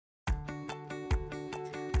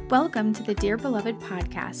Welcome to the Dear Beloved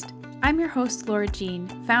podcast. I'm your host, Laura Jean,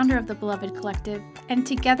 founder of the Beloved Collective, and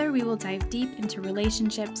together we will dive deep into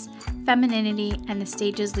relationships, femininity, and the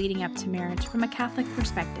stages leading up to marriage from a Catholic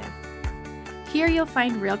perspective. Here you'll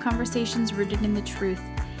find real conversations rooted in the truth,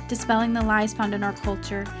 dispelling the lies found in our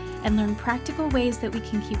culture, and learn practical ways that we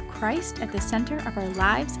can keep Christ at the center of our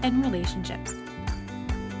lives and relationships.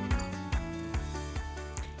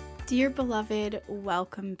 Dear Beloved,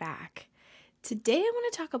 welcome back. Today I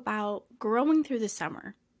want to talk about growing through the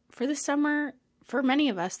summer. For many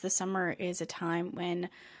of us, the summer is a time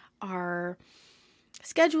when our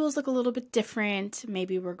schedules look a little bit different.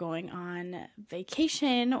 Maybe we're going on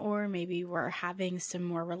vacation, or maybe we're having some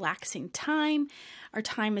more relaxing time. Our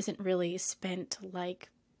time isn't really spent like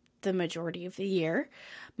the majority of the year.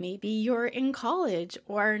 Maybe you're in college,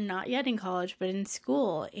 or not yet in college, but in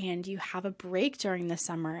school, and you have a break during the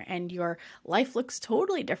summer and your life looks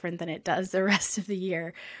totally different than it does the rest of the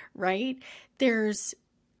year, right? There's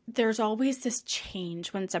always this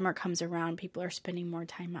change when summer comes around. People are spending more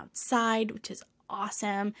time outside, which is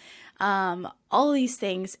awesome. All these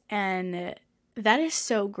things, and that is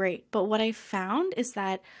so great. But what I found is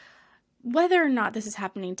that whether or not this is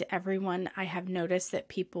happening to everyone, I have noticed that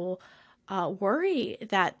people worry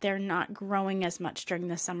that they're not growing as much during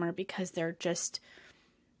the summer because they're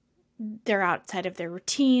outside of their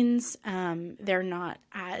routines. They're not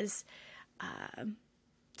as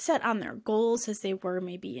set on their goals as they were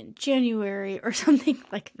maybe in January or something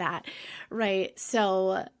like that, right?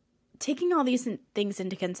 So taking all these things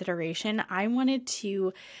into consideration, I wanted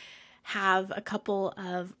to have a couple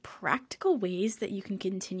of practical ways that you can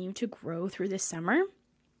continue to grow through the summer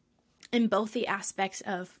in both the aspects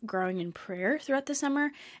of growing in prayer throughout the summer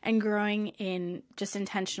and growing in just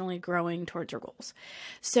intentionally growing towards your goals.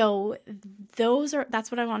 So that's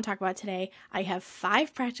what I want to talk about today. I have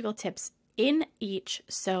 5 practical tips in each,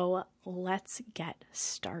 so let's get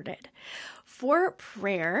started. For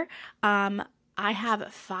prayer, I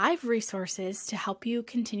have 5 resources to help you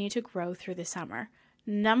continue to grow through the summer.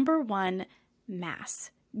 Number 1, Mass.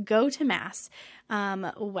 Go to Mass.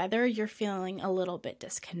 Whether you're feeling a little bit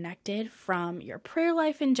disconnected from your prayer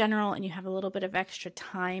life in general and you have a little bit of extra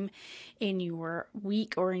time in your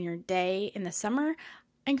week or in your day in the summer,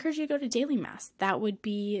 I encourage you to go to daily Mass. That would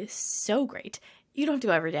be so great. You don't have to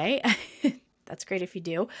do every day. That's great if you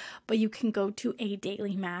do, but you can go to a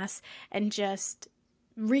daily Mass and just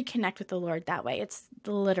reconnect with the Lord that way. It's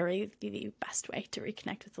literally the best way to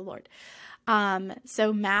reconnect with the Lord.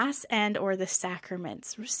 So Mass and or the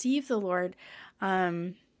sacraments, receive the Lord,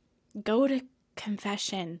 go to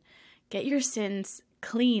confession, get your sins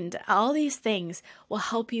cleaned. All these things will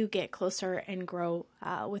help you get closer and grow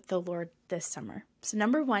with the Lord this summer. So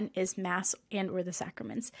number 1 is Mass and or the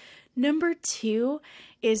sacraments. Number 2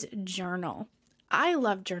 is journal. I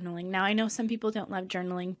love journaling. Now I know some people don't love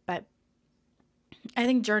journaling, but I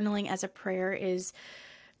think journaling as a prayer is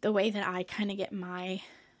the way that I kind of get my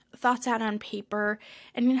thoughts out on paper,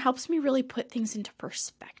 and it helps me really put things into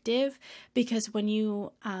perspective, because when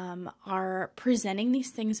you are presenting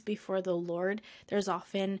these things before the Lord, there's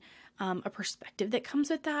often a perspective that comes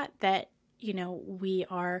with that, you know, we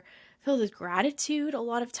are filled with gratitude a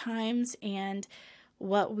lot of times, and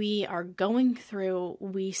what we are going through,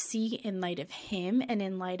 we see in light of Him and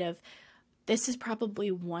in light of this is probably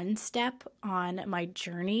one step on my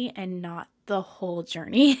journey and not the whole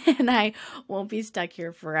journey, and I won't be stuck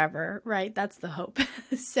here forever, right? That's the hope.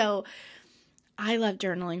 So I love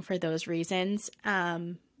journaling for those reasons.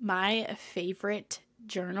 My favorite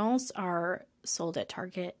journals are sold at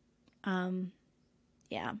Target.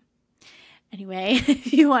 Yeah. Anyway,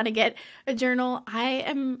 if you want to get a journal, I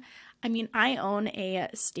own a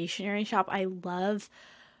stationery shop. I love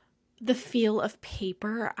the feel of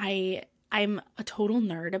paper. I'm a total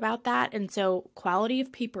nerd about that. And so quality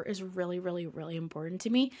of paper is really, really, really important to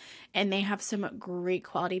me. And they have some great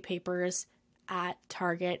quality papers at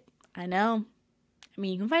Target. I know. I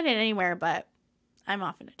mean, you can find it anywhere, but I'm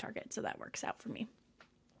often at Target, so that works out for me.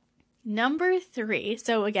 Number 3.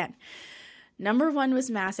 So again, number 1 was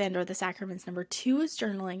Mass and or the sacraments. Number 2 is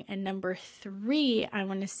journaling. And number 3, I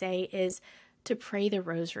want to say, is to pray the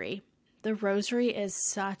rosary. The rosary is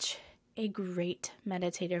such a great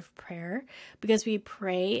meditative prayer because we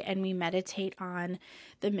pray and we meditate on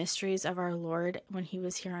the mysteries of our Lord when He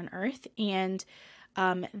was here on earth. And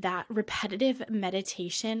that repetitive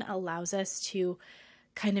meditation allows us to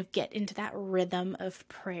kind of get into that rhythm of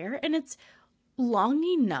prayer. And it's long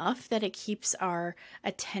enough that it keeps our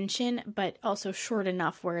attention, but also short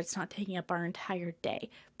enough where it's not taking up our entire day.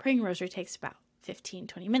 Praying rosary takes about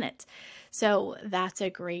 15-20 minutes. So that's a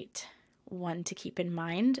great one to keep in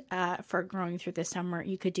mind for growing through the summer.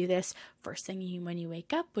 You could do this first thing when you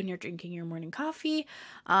wake up, when you're drinking your morning coffee,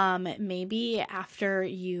 maybe after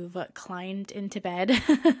you've climbed into bed,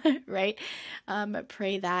 right?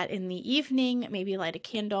 Pray that in the evening, maybe light a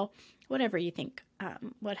candle, whatever you think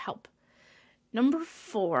would help. Number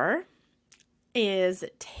 4 is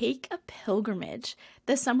take a pilgrimage.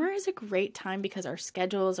 The summer is a great time because our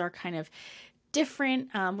schedules are kind of different.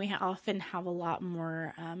 We often have a lot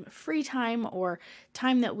more free time or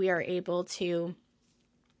time that we are able to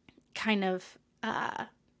kind of have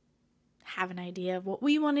an idea of what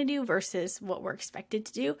we want to do versus what we're expected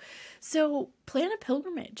to do. So plan a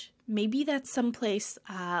pilgrimage. Maybe that's someplace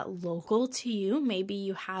local to you. Maybe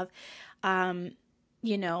you have,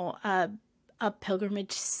 a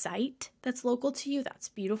pilgrimage site that's local to you. That's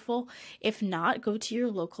beautiful. If not, go to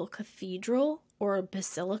your local cathedral or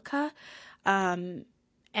basilica.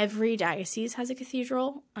 Every diocese has a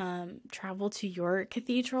cathedral. Travel to your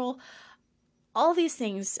cathedral. All these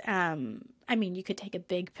things. You could take a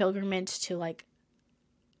big pilgrimage to like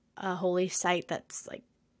a holy site that's like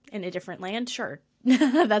in a different land. Sure.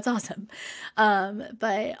 That's awesome.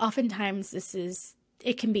 But oftentimes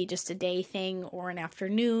it can be just a day thing or an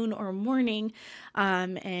afternoon or morning,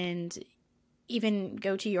 and even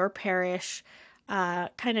go to your parish,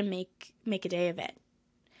 kind of make a day of it.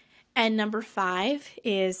 And number 5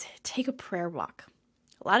 is take a prayer walk.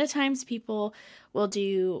 A lot of times people will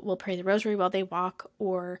pray the rosary while they walk,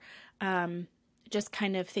 or just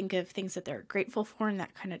kind of think of things that they're grateful for, and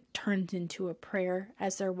that kind of turns into a prayer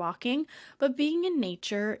as they're walking. But being in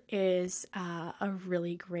nature is a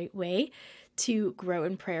really great way to grow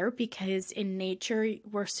in prayer, because in nature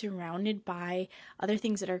we're surrounded by other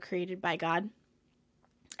things that are created by God,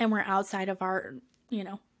 and we're outside of our,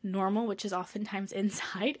 normal, which is oftentimes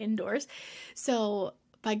indoors. So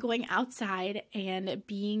by going outside and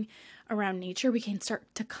being around nature, we can start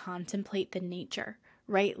to contemplate the nature,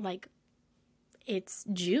 right? Like it's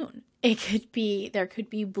June. There could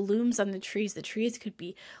be blooms on the trees. The trees could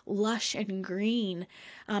be lush and green.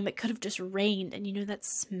 It could have just rained, and that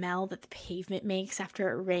smell that the pavement makes after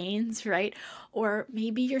it rains, right? Or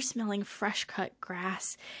maybe you're smelling fresh cut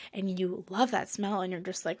grass and you love that smell, and you're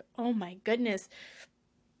just like, oh my goodness.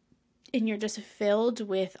 And you're just filled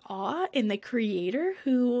with awe in the Creator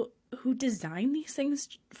who designed these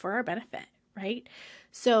things for our benefit, right?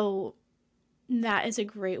 So that is a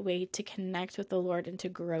great way to connect with the Lord and to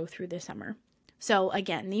grow through the summer. So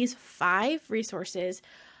again, these 5 resources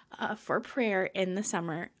for prayer in the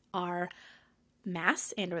summer are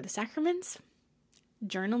Mass and or the sacraments,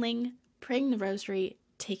 journaling, praying the rosary,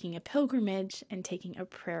 taking a pilgrimage, and taking a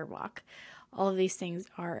prayer walk. All of these things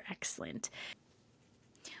are excellent.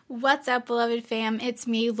 What's up, beloved fam? It's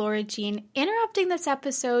me, Laura Jean, interrupting this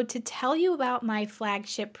episode to tell you about my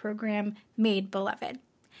flagship program, Made Beloved.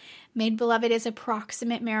 Made Beloved is a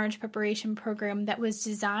proximate marriage preparation program that was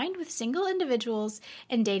designed with single individuals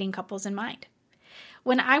and dating couples in mind.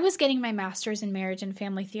 When I was getting my master's in marriage and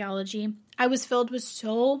family theology, I was filled with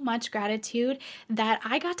so much gratitude that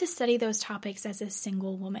I got to study those topics as a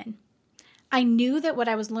single woman. I knew that what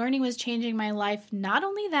I was learning was changing my life not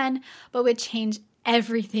only then, but would change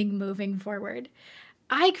everything moving forward.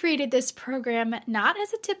 I created this program not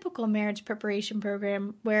as a typical marriage preparation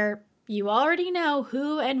program where you already know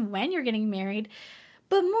who and when you're getting married,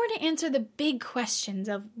 but more to answer the big questions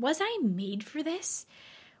of, was I made for this?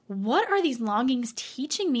 What are these longings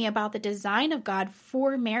teaching me about the design of God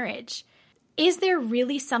for marriage? Is there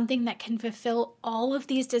really something that can fulfill all of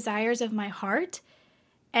these desires of my heart?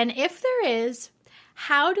 And if there is,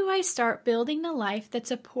 how do I start building the life that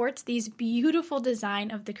supports these beautiful design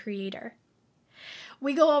of the Creator?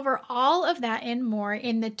 We go over all of that and more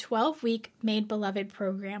in the 12-week Made Beloved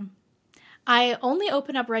program. I only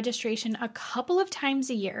open up registration a couple of times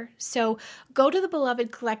a year, so go to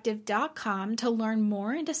thebelovedcollective.com to learn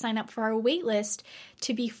more and to sign up for our wait list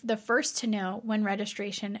to be the first to know when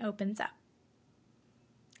registration opens up.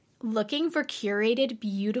 Looking for curated,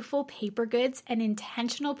 beautiful paper goods and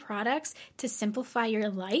intentional products to simplify your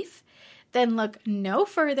life? Then look no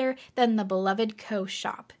further than the Beloved Co.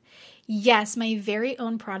 shop. Yes, my very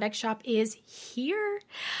own product shop is here.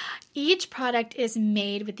 Each product is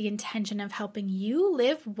made with the intention of helping you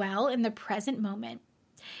live well in the present moment.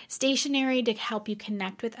 Stationery to help you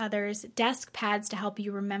connect with others, desk pads to help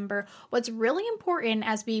you remember what's really important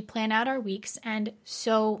as we plan out our weeks, and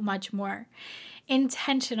so much more.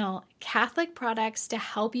 Intentional Catholic products to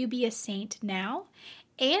help you be a saint now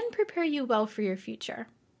and prepare you well for your future.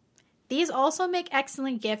 These also make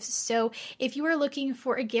excellent gifts, so if you are looking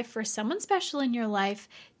for a gift for someone special in your life,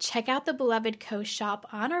 check out the Beloved Co. shop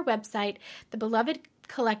on our website, thebelovedcollective.com.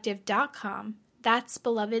 belovedcollective.com. That's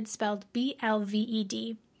beloved spelled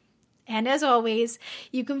BLVED. And as always,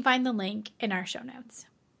 you can find the link in our show notes.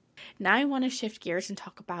 Now I want to shift gears and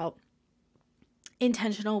talk about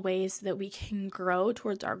intentional ways that we can grow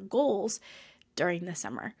towards our goals during the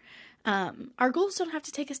summer. Our goals don't have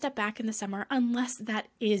to take a step back in the summer unless that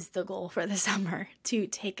is the goal for the summer, to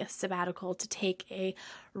take a sabbatical, to take a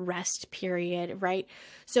rest period, right?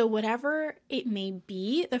 So whatever it may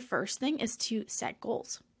be, the first thing is to set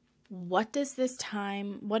goals. What do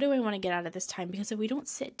I want to get out of this time? Because if we don't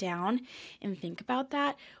sit down and think about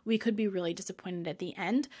that, we could be really disappointed at the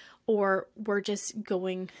end, or we're just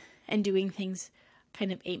going and doing things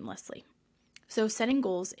kind of aimlessly. So setting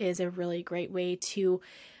goals is a really great way to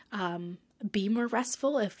be more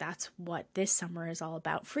restful if that's what this summer is all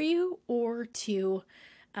about for you, or to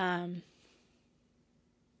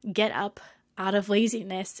get up out of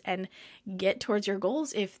laziness and get towards your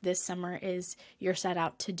goals if this summer is you're set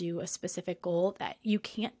out to do a specific goal that you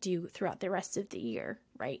can't do throughout the rest of the year,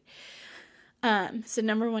 right? So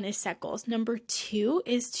number 1 is set goals. Number 2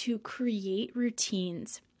 is to create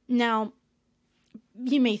routines. Now,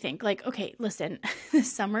 you may think like, okay, listen, the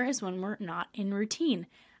summer is when we're not in routine.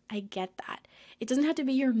 I get that. It doesn't have to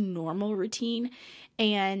be your normal routine.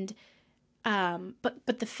 And,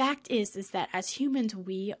 but the fact is that as humans,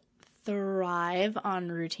 we thrive on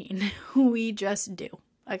routine. We just do.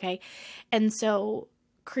 Okay. And so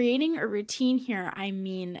creating a routine here, I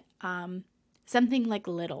mean, something like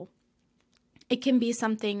little. It can be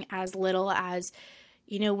something as little as,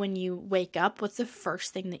 when you wake up, what's the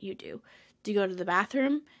first thing that you do? Do you go to the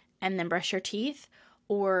bathroom and then brush your teeth?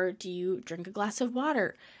 Or do you drink a glass of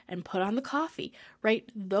water and put on the coffee, right?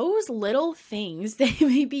 Those little things, they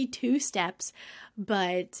may be 2 steps,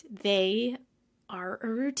 but they are a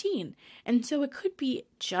routine. And so it could be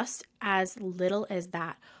just as little as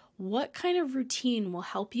that. What kind of routine will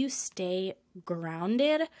help you stay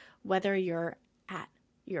grounded, whether you're at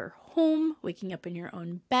your home, waking up in your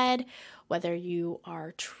own bed, whether you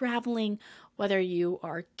are traveling, whether you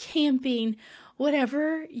are camping,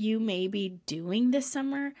 whatever you may be doing this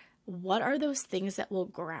summer, what are those things that will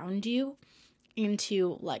ground you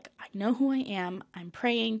into like, I know who I am, I'm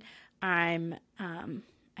praying, I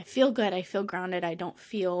feel good, I feel grounded, I don't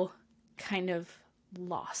feel kind of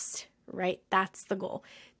lost, right? That's the goal,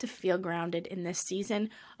 to feel grounded in this season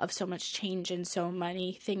of so much change and so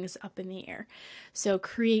many things up in the air. So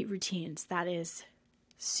create routines. That is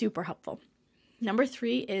super helpful. Number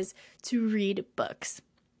 3 is to read books.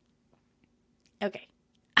 Okay,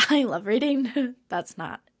 I love reading. That's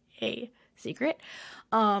not a secret.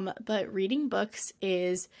 But reading books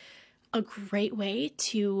is a great way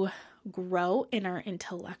to grow in our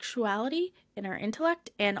intellectuality, in our intellect,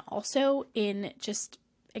 and also in just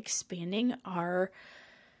expanding our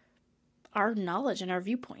knowledge and our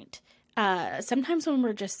viewpoint. Sometimes when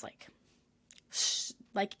we're just like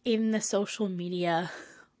in the social media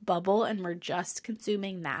bubble and we're just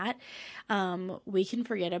consuming that, we can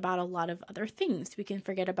forget about a lot of other things. We can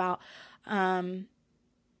forget about, or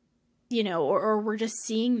we're just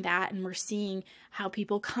seeing that, and we're seeing how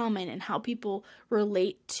people comment and how people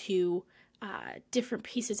relate to different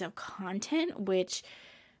pieces of content, which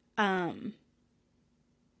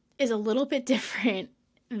is a little bit different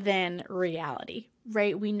than reality,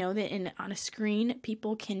 right? We know that on a screen,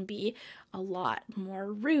 people can be a lot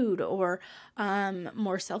more rude or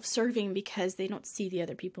more self-serving because they don't see the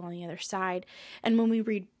other people on the other side. And when we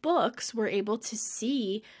read books, we're able to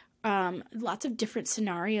see lots of different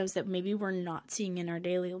scenarios that maybe we're not seeing in our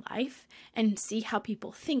daily life, and see how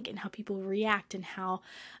people think and how people react, and how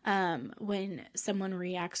when someone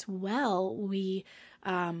reacts well, we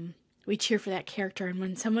cheer for that character, and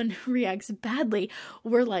when someone reacts badly,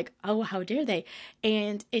 we're like, oh, how dare they?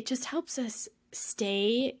 And it just helps us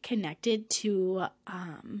stay connected to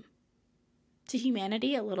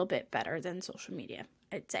humanity a little bit better than social media,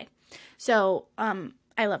 I'd say. So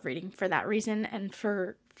I love reading for that reason, and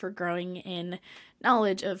for growing in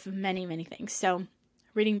knowledge of many, many things. So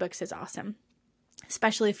reading books is awesome,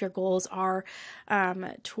 especially if your goals are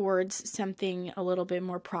towards something a little bit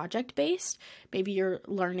more project-based. Maybe you're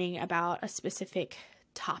learning about a specific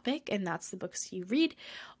topic, and that's the books you read,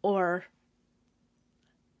 or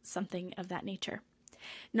something of that nature.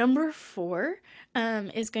 Number 4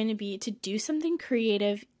 is going to be to do something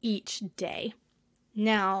creative each day.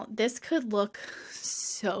 Now, this could look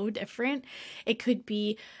so different. It could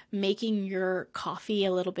be making your coffee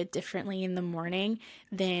a little bit differently in the morning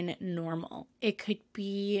than normal. It could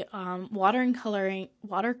be watercoloring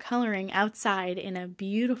outside on a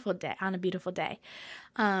beautiful day.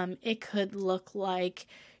 It could look like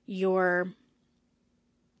you're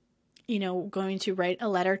going to write a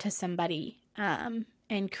letter to somebody and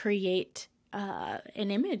create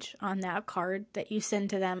an image on that card that you send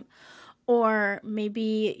to them. Or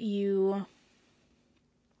maybe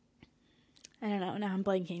I don't know, now I'm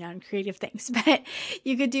blanking on creative things, but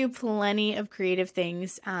you could do plenty of creative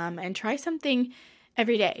things and try something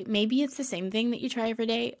every day. Maybe it's the same thing that you try every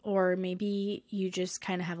day, or maybe you just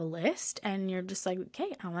kind of have a list and you're just like,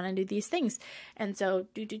 okay, I want to do these things. And so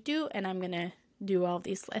and I'm going to do all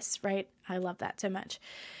these lists, right? I love that so much.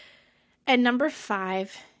 And number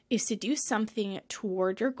 5 is to do something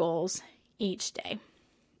toward your goals each day.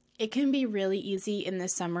 It can be really easy in the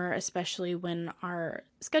summer, especially when our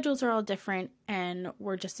schedules are all different and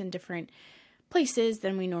we're just in different places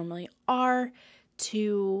than we normally are,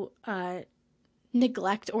 to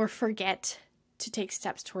neglect or forget to take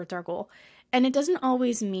steps towards our goal. And it doesn't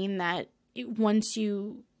always mean that once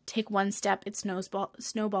you take one step, it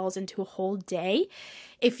snowballs into a whole day.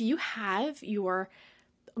 If you have your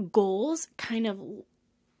goals kind of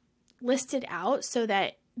listed out so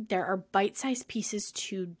that there are bite-sized pieces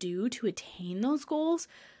to do to attain those goals,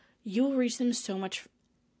 you'll reach them so much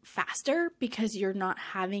faster because you're not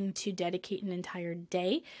having to dedicate an entire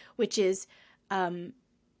day, which is a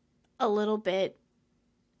little bit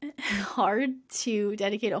hard to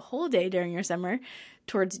dedicate a whole day during your summer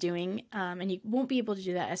towards doing, and you won't be able to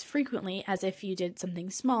do that as frequently as if you did something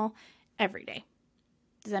small every day.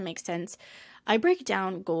 Does that make sense? I break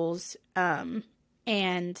down goals and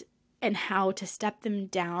how to step them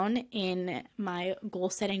down in my goal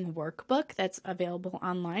setting workbook that's available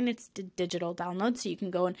online. It's digital download, so you can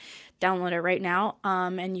go and download it right now,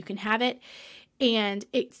 and you can have it. And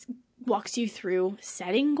it walks you through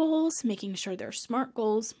setting goals, making sure they're SMART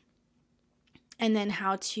goals, and then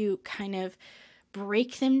how to kind of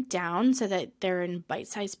break them down so that they're in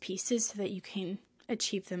bite-sized pieces so that you can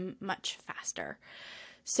achieve them much faster.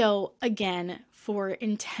 So again, for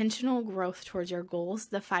intentional growth towards your goals,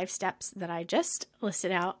 the 5 steps that I just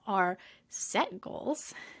listed out are: set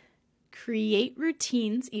goals, create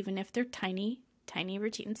routines, even if they're tiny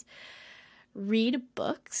routines, read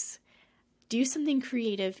books, do something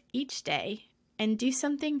creative each day, and do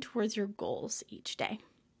something towards your goals each day.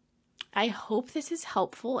 I hope this is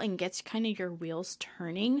helpful and gets kind of your wheels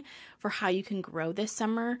turning for how you can grow this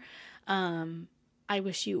summer. I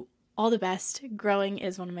wish you all the best. Growing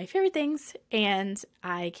is one of my favorite things, and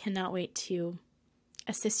I cannot wait to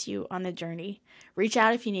assist you on the journey. Reach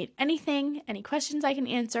out if you need anything, any questions I can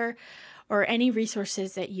answer, or any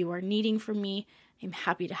resources that you are needing from me. I'm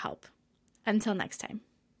happy to help. Until next time.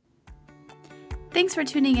 Thanks for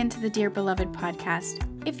tuning in to the Dear Beloved podcast.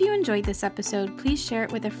 If you enjoyed this episode, please share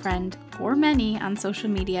it with a friend or many on social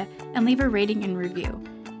media and leave a rating and review.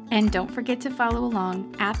 And don't forget to follow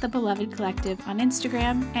along at The Beloved Collective on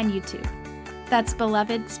Instagram and YouTube. That's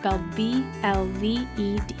Beloved spelled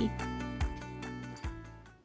B-L-V-E-D.